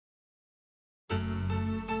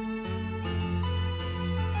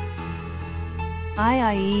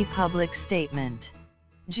IIEE Public Statement.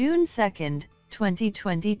 June 2,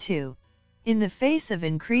 2022. In the face of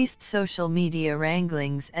increased social media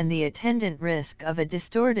wranglings and the attendant risk of a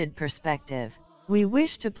distorted perspective, we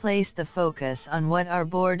wish to place the focus on what our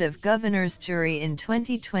Board of Governors jury in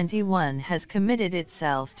 2021 has committed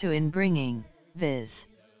itself to in bringing, viz.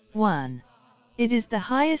 1. It is the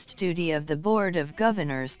highest duty of the Board of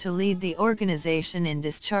Governors to lead the organization in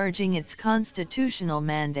discharging its constitutional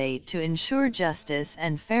mandate to ensure justice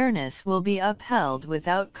and fairness will be upheld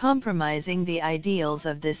without compromising the ideals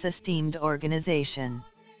of this esteemed organization.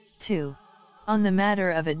 2. On the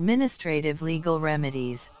matter of administrative legal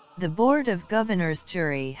remedies, the Board of Governors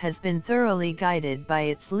jury has been thoroughly guided by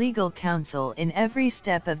its legal counsel in every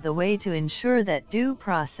step of the way to ensure that due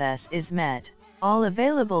process is met, all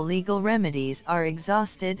available legal remedies are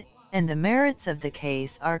exhausted, and the merits of the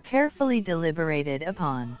case are carefully deliberated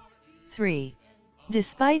upon. 3.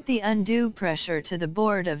 Despite the undue pressure to the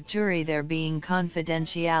Board of Jury, there being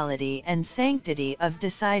confidentiality and sanctity of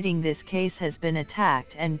deciding, this case has been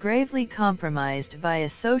attacked and gravely compromised via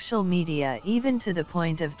social media, even to the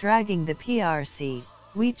point of dragging the PRC.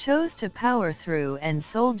 We chose to power through and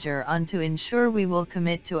soldier on to ensure we will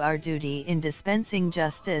commit to our duty in dispensing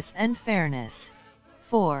justice and fairness.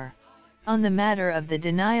 4. On the matter of the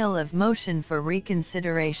denial of motion for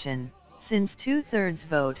reconsideration, since 2/3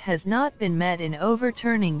 vote has not been met in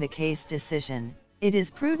overturning the case decision, it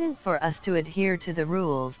is prudent for us to adhere to the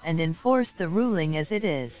rules and enforce the ruling as it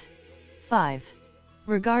is. 5.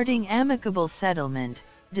 Regarding amicable settlement,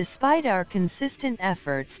 despite our consistent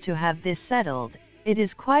efforts to have this settled, it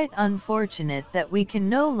is quite unfortunate that we can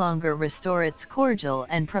no longer restore its cordial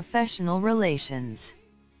and professional relations.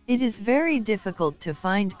 It is very difficult to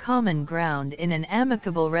find common ground in an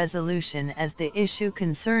amicable resolution as the issue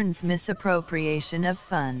concerns misappropriation of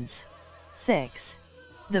funds. 6.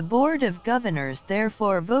 The Board of Governors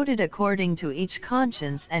therefore voted according to each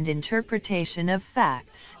conscience and interpretation of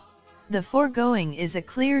facts. The foregoing is a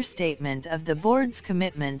clear statement of the Board's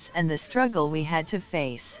commitments and the struggle we had to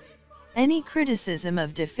face. Any criticism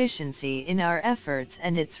of deficiency in our efforts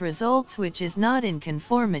and its results which is not in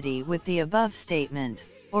conformity with the above statement,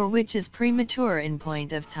 or which is premature in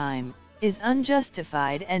point of time, is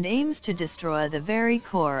unjustified and aims to destroy the very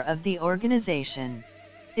core of the organization.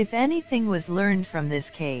 If anything was learned from this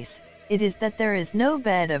case, it is that there is no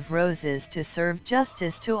bed of roses to serve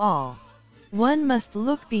justice to all. One must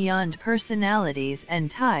look beyond personalities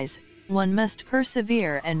and ties, one must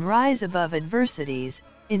persevere and rise above adversities,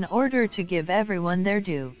 in order to give everyone their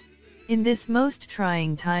due. In this most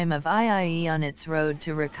trying time of IIE on its road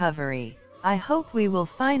to recovery, I hope we will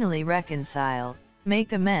finally reconcile,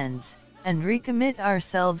 make amends, and recommit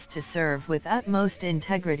ourselves to serve with utmost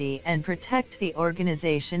integrity and protect the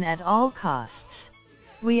organization at all costs.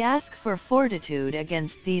 We ask for fortitude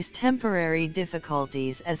against these temporary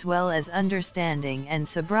difficulties as well as understanding and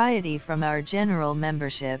sobriety from our general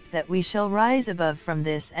membership that we shall rise above from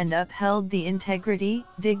this and upheld the integrity,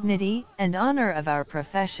 dignity, and honor of our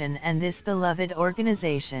profession and this beloved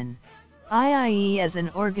organization. IIE as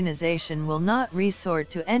an organization will not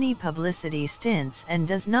resort to any publicity stints and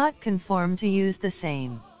does not conform to use the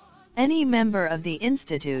same. Any member of the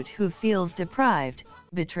Institute who feels deprived,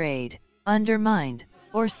 betrayed, undermined,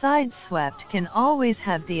 or sideswept can always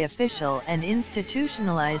have the official and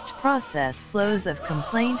institutionalized process flows of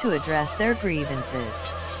complaint to address their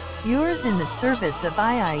grievances. Yours in the service of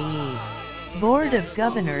IIE. Board of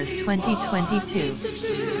Governors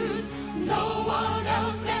 2022. No one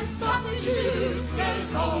else can substitute.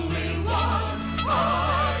 There's only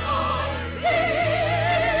one.